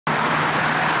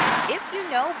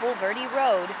know Bulverde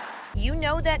Road, you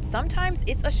know that sometimes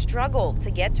it's a struggle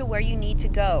to get to where you need to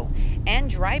go. And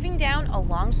driving down a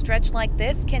long stretch like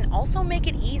this can also make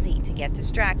it easy to get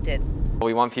distracted.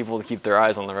 We want people to keep their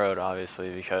eyes on the road, obviously,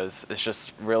 because it's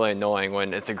just really annoying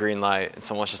when it's a green light and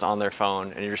someone's just on their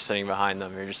phone and you're just sitting behind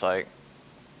them. You're just like,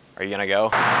 are you gonna go?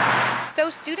 So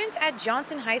students at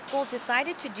Johnson High School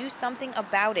decided to do something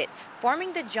about it,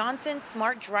 forming the Johnson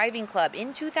Smart Driving Club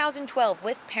in 2012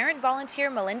 with parent volunteer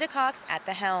Melinda Cox at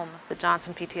the helm. The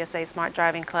Johnson PTSA Smart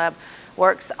Driving Club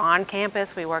works on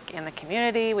campus. We work in the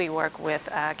community. We work with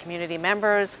community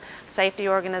members, safety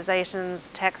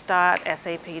organizations, TxDot,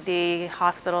 SAPD,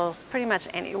 hospitals, pretty much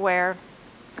anywhere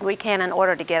we can in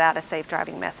order to get out a safe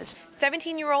driving message.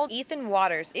 17-year-old Ethan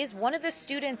Waters is one of the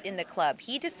students in the club.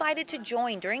 He decided to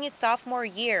join during his sophomore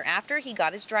year after he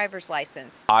got his driver's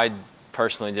license. I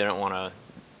personally didn't want to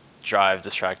drive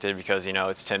distracted because, you know,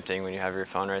 it's tempting when you have your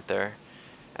phone right there.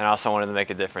 And I also wanted to make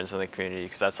a difference in the community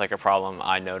because that's like a problem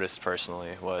I noticed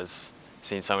personally, was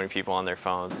seeing so many people on their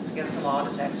phones. It's against the law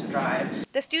to text and drive.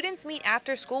 The students meet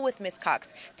after school with Ms.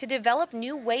 Cox to develop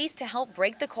new ways to help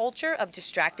break the culture of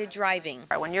distracted driving.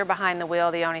 When you're behind the wheel,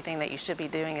 the only thing that you should be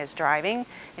doing is driving,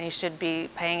 and you should be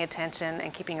paying attention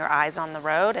and keeping your eyes on the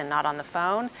road and not on the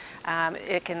phone.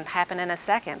 It can happen in a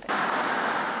second.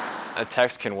 A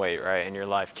text can wait, right, and your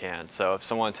life can't. So if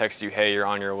someone texts you, hey, you're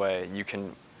on your way,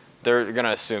 they're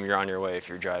gonna assume you're on your way if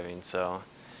you're driving. So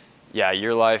yeah,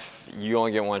 your life, you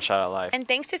only get one shot at life. And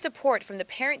thanks to support from the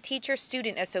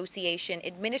Parent-Teacher-Student Association,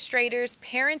 administrators,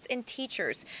 parents, and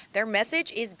teachers, their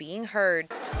message is being heard.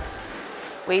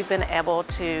 We've been able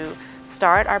to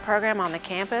start our program on the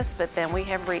campus, but then we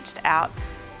have reached out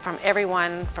from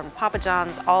everyone from Papa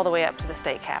John's all the way up to the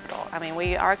state capitol. I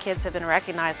mean, our kids have been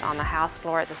recognized on the House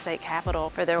floor at the state capitol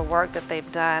for their work that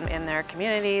they've done in their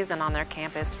communities and on their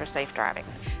campus for safe driving.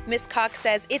 Ms. Cox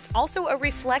says it's also a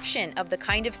reflection of the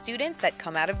kind of students that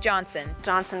come out of Johnson.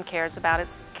 Johnson cares about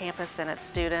its campus and its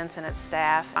students and its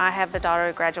staff. I have the daughter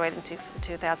who graduated in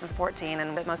 2014,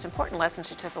 and the most important lesson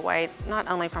she took away, not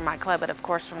only from my club, but of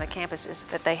course from the campus, is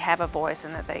that they have a voice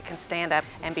and that they can stand up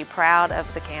and be proud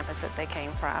of the campus that they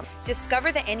came from.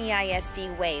 Discover the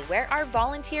NEISD way, where our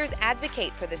volunteers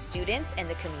advocate for the students and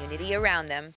the community around them.